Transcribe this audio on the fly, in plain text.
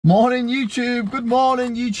Morning YouTube, good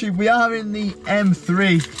morning YouTube. We are in the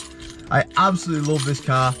M3. I absolutely love this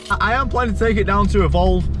car. I am planning to take it down to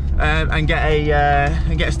Evolve and get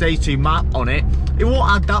a stage 2 map on it. It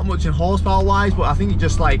won't add that much in horsepower wise, but I think it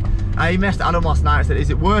just like, I messaged Adam last night and said, is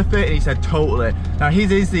it worth it? And he said, totally. Now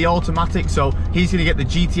his is the automatic, so he's gonna get the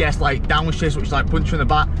GTS like downshift, which is like punch in the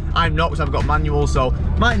back. I'm not, because I've got manual, so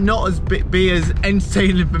might not be as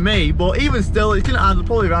entertaining for me, but even still, it's gonna add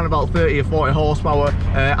probably around about 30 or 40 horsepower,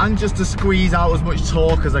 and just to squeeze out as much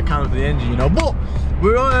torque as I can of the engine, you know. But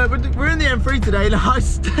we're in the M3 today, and I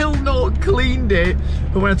still not cleaned it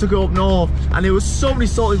from when I took it up north, and there was so many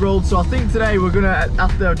salty roads. So I think today we're gonna,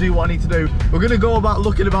 after I do what I need to do, we're gonna go about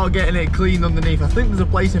looking about getting it cleaned underneath. I think there's a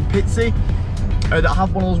place in Pitsea that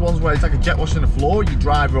have one of those ones where it's like a jet wash on the floor. You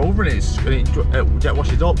drive over and it jet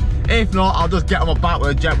washes up. If not, I'll just get on my back with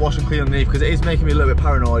a jet wash and clean underneath, because it is making me a little bit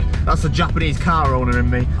paranoid. That's the Japanese car owner in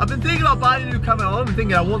me. I've been thinking about buying a new camera. I've been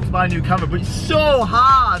thinking I want to buy a new camera, but it's so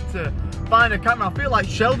hard to find a camera. I feel like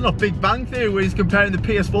Sheldon off Big Bang Theory, where he's comparing the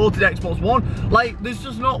PS4 to the Xbox One. Like, there's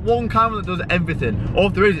just not one camera that does everything. Or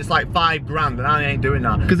if there is, it's like $5 grand, and I ain't doing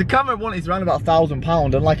that. Because the camera I want is around about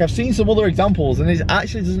 £1,000, and like I've seen some other examples, and it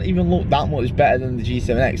actually doesn't even look that much better than the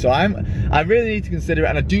G7X. So I really need to consider it,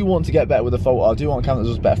 and I do want to get better with the photo. I do want a camera that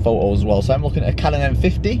does better photos as well. So I'm looking at a Canon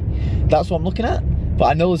M50. That's what I'm looking at. But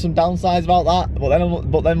I know there's some downsides about that.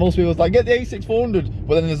 But then most people are like, get the A6400.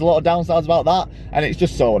 But then there's a lot of downsides about that, and it's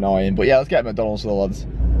just so annoying. But yeah, let's get McDonald's for the lads.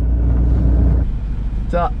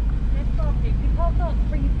 What's that?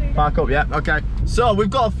 Park up, yeah, okay. So we've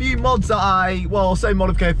got a few mods that I'll say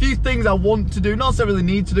modification, a few things I want to do, not necessarily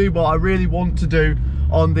need to do, but I really want to do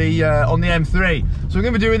on the M3. So we're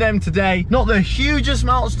going to be doing them today. Not the hugest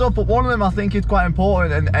amount of stuff, but one of them I think is quite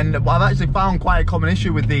important, and I've actually found quite a common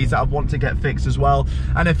issue with these that I want to get fixed as well,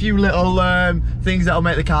 and a few little things that'll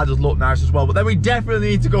make the car just look nice as well. But then we definitely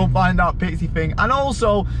need to go and find out Pitsea thing, and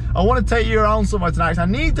also I want to take you around somewhere tonight. So I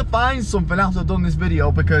need to find something after I've done this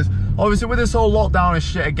video, because obviously with this whole lockdown and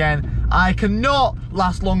shit again, I cannot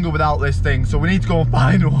last longer without this thing, so we need to go and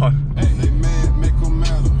find one.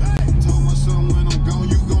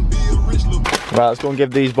 Right, let's go and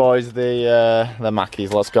give these boys the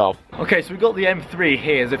Mackies, let's go. Okay, so we've got the M3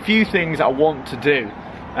 here. There's a few things I want to do.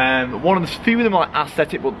 One of the few of them are like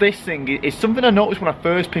aesthetic, but this thing is something I noticed when I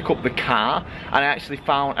first picked up the car, and I actually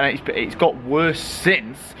found, and it's got worse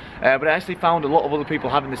since, but I actually found a lot of other people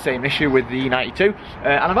having the same issue with the E92,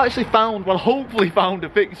 and I've actually found, well, hopefully found a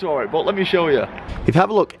fix for it, but let me show you. If you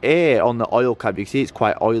have a look here on the oil cap, you can see it's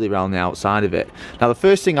quite oily around the outside of it. Now the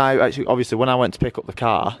first thing I actually, obviously when I went to pick up the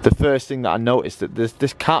car, the first thing that I noticed that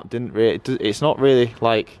this cap didn't really, it's not really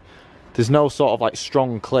like, there's no sort of like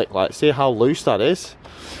strong click, like see how loose that is?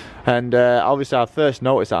 And obviously I first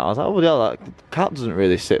noticed that, I was like, oh yeah, that cap doesn't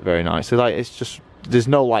really sit very nicely, like it's just, there's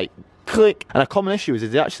no like click. And a common issue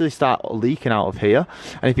is they actually start leaking out of here,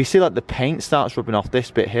 and if you see like the paint starts rubbing off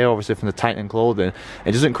this bit here, obviously from the tightening clothing,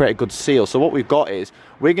 it doesn't create a good seal. So what we've got is,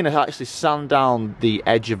 we're going to actually sand down the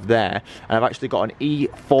edge of there, and I've actually got an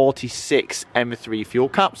E96 M3 fuel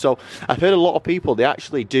cap. So I've heard a lot of people, they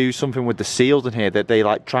actually do something with the seals in here, that they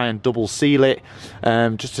like try and double seal it,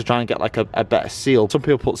 just to try and get like a better seal. Some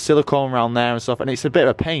people put silicone around there and stuff, and it's a bit of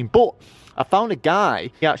a pain. But I found a guy,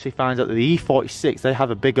 he actually finds out that the E46, they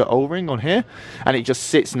have a bigger O-ring on here, and it just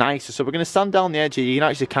sits nicer. So we're going to sand down the edge here. You can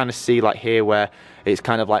actually kind of see like here where it's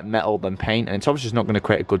kind of like metal than paint, and it's obviously just not going to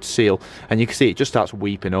create a good seal. And you can see it just starts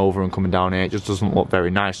weeping over and coming down here. It just doesn't look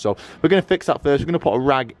very nice. So we're going to fix that first. We're going to put a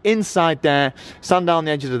rag inside there, sand down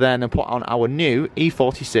the edges of there, and then put on our new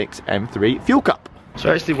E46 M3 fuel cap. So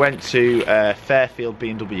I actually went to Fairfield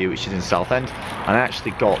B&W, which is in Southend, and I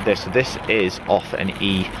actually got this. So this is off an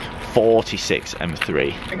E46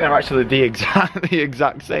 M3. I think they're actually the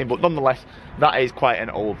exact same, but nonetheless, that is quite an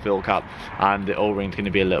old fuel cap, and the O-ring's going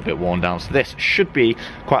to be a little bit worn down. So this should be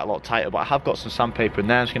quite a lot tighter, but I have got some sandpaper in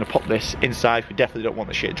there. I'm just going to pop this inside. We definitely don't want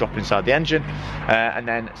the shit dropping inside the engine, and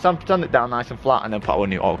then sand it down nice and flat, and then put our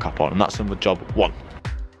new oil cap on, and that's number job one.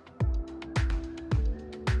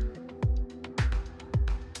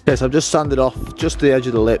 Okay, so I've just sanded off just the edge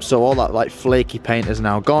of the lip, so all that like flaky paint is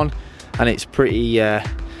now gone, and it's pretty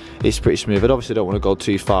smooth. I obviously don't want to go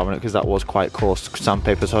too far on it, because that was quite coarse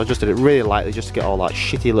sandpaper, so I just did it really lightly just to get all that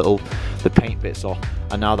shitty little paint bits off,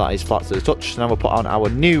 and now that is flat to the touch. So now we'll put on our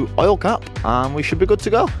new oil cap, and we should be good to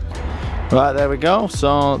go. Right, there we go.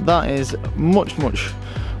 So that is much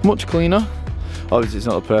cleaner. Obviously it's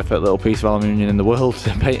not the perfect little piece of aluminium in the world,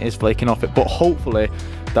 the paint is flaking off it, but hopefully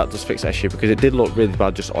that does fix that issue, because it did look really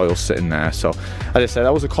bad just oil sitting there. So as I said,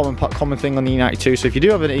 that was a common thing on the E92. So if you do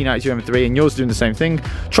have an E92 M3 and yours doing the same thing,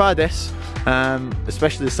 try this.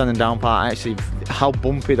 Especially the sanding down part. Actually, how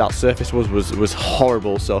bumpy that surface was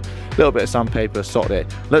horrible. So a little bit of sandpaper sorted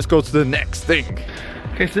it. Let's go to the next thing.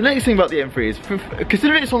 Okay, so the next thing about the M3 is,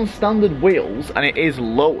 considering it's on standard wheels and it is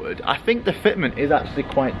lowered, I think the fitment is actually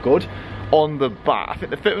quite good on the back. I think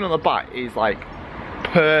the fitment on the back is like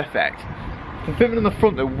perfect. The fitment on the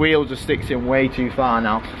front, the wheel just sticks in way too far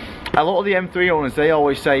now. A lot of the M3 owners, they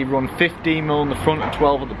always say run 15mm on the front and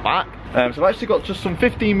 12 at the back. So I've actually got just some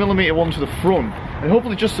 15mm ones to the front, and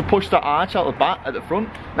hopefully just to push that arch out the back at the front.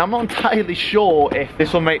 Now I'm not entirely sure if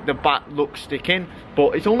this will make the back look sticking,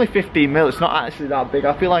 but it's only 15mm, it's not actually that big.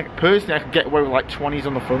 I feel like personally I could get away with like 20s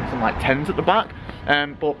on the front and like 10s at the back.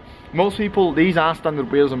 But most people, these are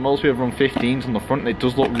standard wheels and most people run 15s on the front, and it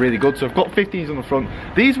does look really good. So I've got 15s on the front.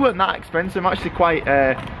 These weren't that expensive. I'm actually quite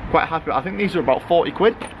happy. I think these are about 40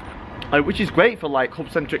 quid. Which is great for like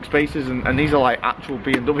hub-centric spaces, and these are like actual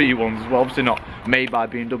BMW ones as well. Obviously not made by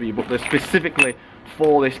BMW, but they're specifically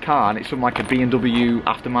for this car, and it's from like a BMW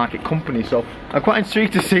aftermarket company. So I'm quite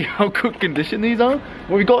intrigued to see how good condition these are.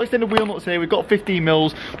 Well, we've got extended wheel nuts here, we've got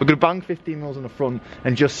 15mm, we're going to bang 15mm on the front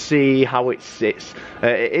and just see how it sits.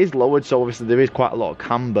 It is lowered, so obviously there is quite a lot of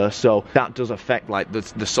camber, so that does affect like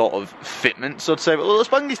the sort of fitment, so to say. But let's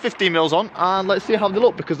bang these 15mm on and let's see how they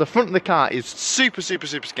look, because the front of the car is super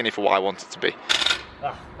skinny for what I want it to be.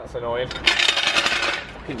 Ah, that's annoying.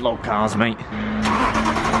 Fucking low cars, mate.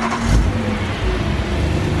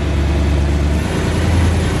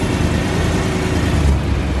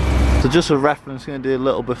 So just for reference, I'm going to do a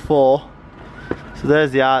little before. So there's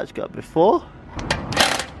the arch got before.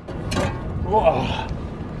 Whoa,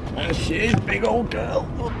 there she is, big old girl.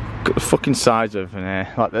 Got the fucking size of in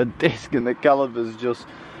here, like the disc and the caliper's just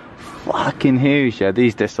fucking huge. Yeah,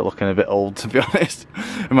 these discs are looking a bit old, to be honest.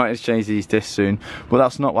 I might exchange these discs soon, but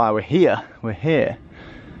that's not why we're here. We're here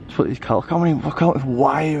to put these cars. Look how much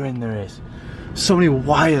wiring there is. So many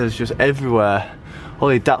wires just everywhere. All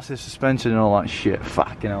the adaptive suspension and all that shit.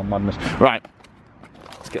 Fucking hell, madness. Right,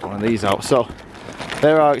 let's get one of these out. So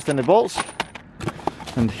there are extended bolts,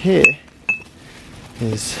 and here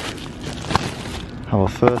is our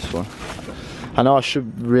first one. I know I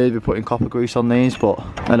should really be putting copper grease on these, but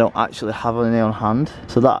I don't actually have any on hand.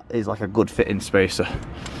 So that is like a good fitting spacer.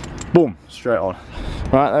 Boom, straight on.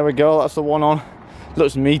 Right, there we go, that's the one on.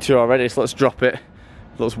 Looks meaty already, so let's drop it.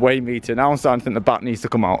 Looks way meaty. Now I'm starting to think the back needs to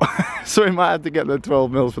come out. So we might have to get the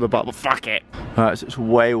 12mm for the back, but fuck it. Right, so it's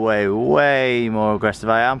way more aggressive.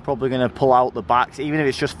 I am probably going to pull out the backs, even if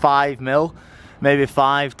it's just 5mm. Maybe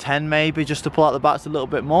 5, 10 maybe, just to pull out the backs a little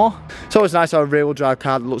bit more. It's always nice to have a rear wheel drive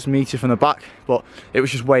car that looks meaty from the back, but it was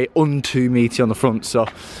just way too meaty on the front, so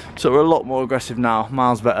we're a lot more aggressive now,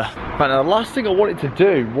 miles better. Right, now the last thing I wanted to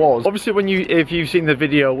do was, obviously if you've seen the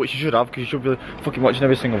video, which you should have, because you should be fucking watching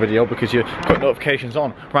every single video because you've got notifications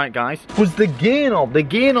on, right guys, was the gear knob. The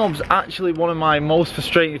gear knob's actually one of my most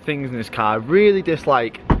frustrating things in this car. I really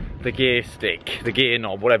dislike the gear stick, the gear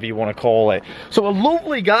knob, whatever you want to call it. So a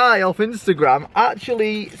lovely guy off Instagram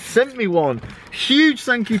actually sent me one. Huge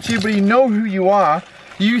thank you to you, but you know who you are.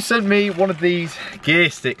 You sent me one of these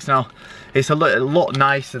gear sticks. Now, it's a lot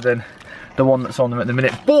nicer than the one that's on them at the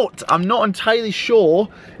minute, but I'm not entirely sure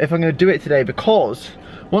if I'm going to do it today, because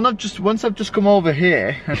once I've just come over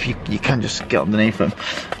here, if you can just get underneath them.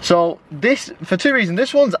 So this, for two reasons,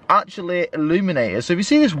 this one's actually illuminated. So if you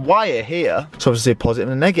see this wire here, so obviously a positive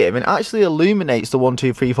and a negative, and it actually illuminates the 1,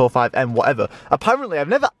 2, 3, 4, 5, and whatever. Apparently, I've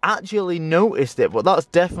never actually noticed it, but that's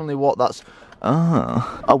definitely what that's.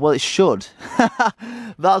 Oh well, it should.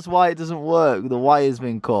 That's why it doesn't work. The wire's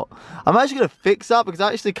been cut. I'm actually going to fix that, because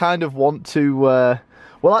I actually kind of want to.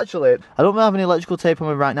 Well, actually, I don't have any electrical tape on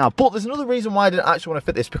me right now, but there's another reason why I didn't actually want to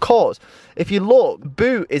fit this, because if you look,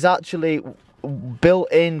 boot is actually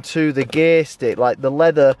built into the gear stick. Like, the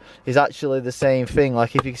leather is actually the same thing.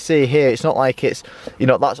 Like, if you can see here, it's not like it's, you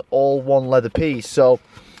know, that's all one leather piece. So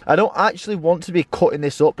I don't actually want to be cutting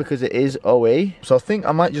this up because it is OE. So I think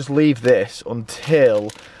I might just leave this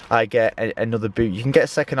until I get another boot. You can get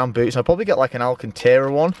second-hand boots. I'll probably get like an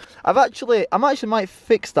Alcantara one. I actually might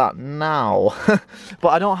fix that now, but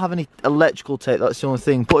I don't have any electrical tape. That's the only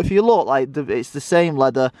thing. But if you look, like, it's the same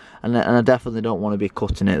leather, and I definitely don't want to be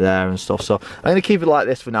cutting it there and stuff. So I'm gonna keep it like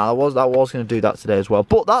this for now. I was gonna do that today as well.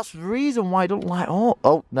 But that's the reason why I don't like.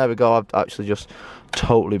 Oh, there we go. I've actually just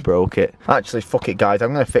totally broke it. Actually, fuck it, guys.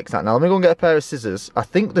 I'm gonna fix that now. Let me go and get a pair of scissors. I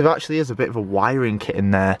think there actually is a bit of a wiring kit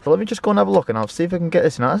in there. So let me just go and have a look, and I'll see if I can get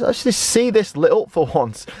this in. actually see this lit up for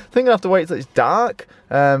once. I think I have to wait till it's dark,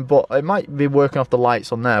 but it might be working off the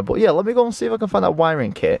lights on there. But yeah, let me go and see if I can find that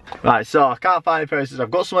wiring kit. Right, so I can't find any pieces.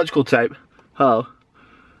 I've got some electrical tape. Oh,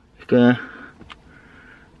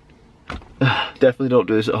 definitely don't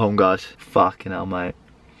do this at home, guys. Fucking hell, mate.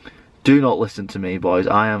 Do not listen to me, boys.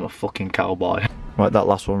 I am a fucking cowboy. Right, that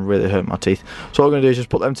last one really hurt my teeth. So what I'm going to do is just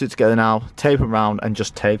put them two together now, tape them around and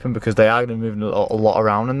just tape them, because they are going to be moving a lot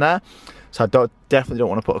around in there. So I definitely don't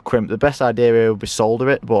want to put a crimp. The best idea here would be solder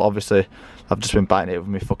it, but obviously I've just been biting it with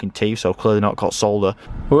my fucking teeth, so I've clearly not got solder.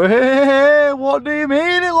 Hey, what do you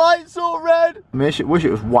mean it lights up red? I wish it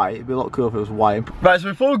was white. It'd be a lot cooler if it was white. Right, so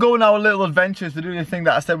before we go on our little adventures to do the thing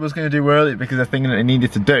that I said I was going to do earlier, because I think that I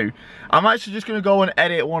needed to do, I'm actually just going to go and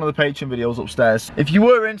edit one of the Patreon videos upstairs. If you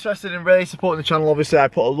were interested in really supporting the channel, obviously I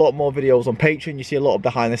put a lot more videos on Patreon. You see a lot of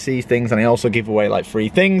behind the scenes things, and I also give away like free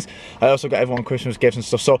things. I also got everyone Christmas gifts and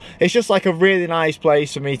stuff. So it's just like a really nice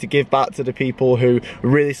place for me to give back to the people who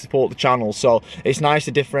really support the channel. So it's nice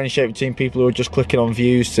to differentiate between people who are just clicking on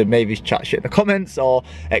views to maybe chat shit in the comments or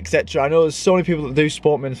etc. I know there's so many people that do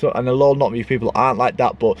support me, and a lot of people aren't like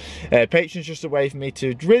that, but Patreon's just a way for me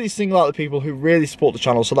to really single out the people who really support the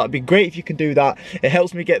channel. So that'd be great if you can do that. It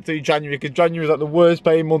helps me get through January, because January is like the worst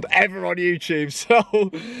paying month ever on YouTube.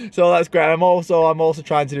 So that's great. I'm also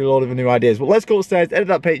trying to do a lot of new ideas. But let's go upstairs, edit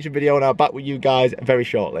that Patreon video, and I'll be back with you guys very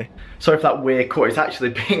shortly. Sorry for that weird cut. It's actually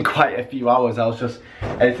been quite a few hours. I was just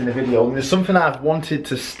editing the video, and there's something that I've wanted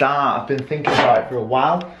to start. I've been thinking about it for a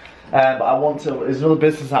while, but there's another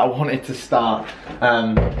business that I wanted to start.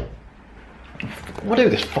 What do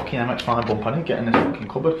with this fucking MX-5 bump? I didn't get in this fucking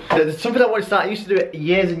cupboard. There's something I want to start. I used to do it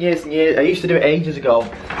years and years and years. I used to do it ages ago.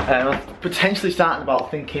 I'm potentially starting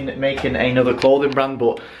about making another clothing brand,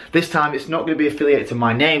 but this time it's not going to be affiliated to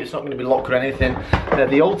my name. It's not going to be Lockwood or anything.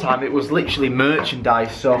 The old time it was literally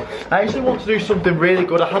merchandise. So I actually want to do something really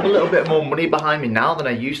good. I have a little bit more money behind me now than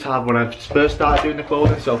I used to have when I first started doing the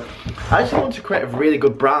clothing. So I actually want to create a really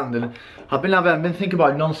good brand, and I've been thinking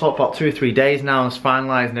about it non-stop for about 2 or 3 days now, and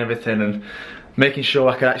finalising everything and making sure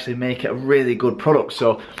I could actually make it a really good product.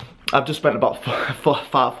 So I've just spent about 4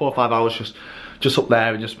 or 5 hours just up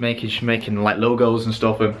there and just making like logos and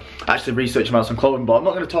stuff, and actually researching about some clothing. But I'm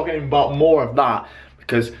not going to talk anything about more of that,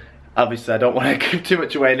 because obviously I don't want to give too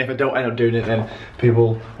much away, and if I don't end up doing it, then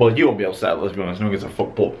people, well, you won't be upset, let's be honest, no one gives a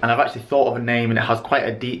fuck. But, and I've actually thought of a name, and it has quite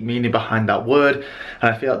a deep meaning behind that word,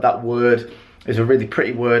 and I feel like that word is a really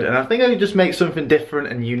pretty word, and I think I can just make something different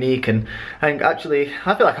and unique, and actually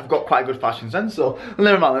I feel like I've got quite a good fashion sense. So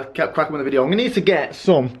never mind, let's keep cracking with the video. I'm gonna need to get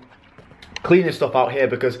some cleaning stuff out here,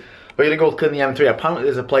 because we're gonna go clean the M3. Apparently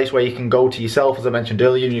there's a place where you can go to yourself, as I mentioned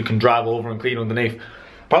earlier, and you can drive over and clean underneath.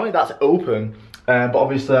 Apparently that's open, but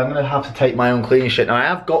obviously I'm gonna have to take my own cleaning shit. Now I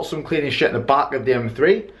have got some cleaning shit in the back of the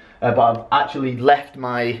M3, but I've actually left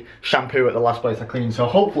my shampoo at the last place I cleaned, so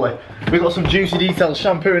hopefully we've got some juicy details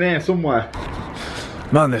shampoo in here somewhere.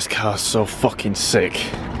 Man, this car's so fucking sick.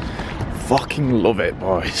 Fucking love it,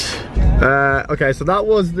 boys. Okay, so that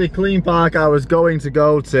was the clean park I was going to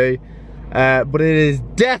go to, but it is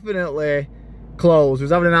definitely closed. We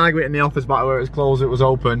was having an argument in the office about where it was closed, it was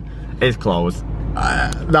open. It's closed.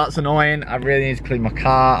 That's annoying. I really need to clean my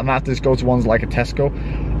car. I might have to just go to ones like a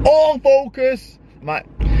Tesco. All focus! I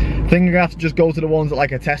think I'm gonna have to just go to the ones at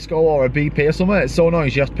like a Tesco or a BP or something. It's so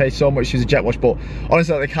annoying, you have to pay so much to use a jet wash. But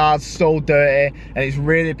honestly, like, the car's so dirty, and it's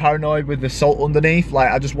really paranoid with the salt underneath.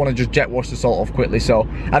 Like, I just want to just jet wash the salt off quickly. So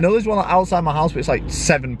I know there's one outside my house, but it's like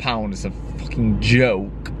 £7. It's a fucking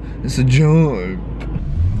joke. It's a joke.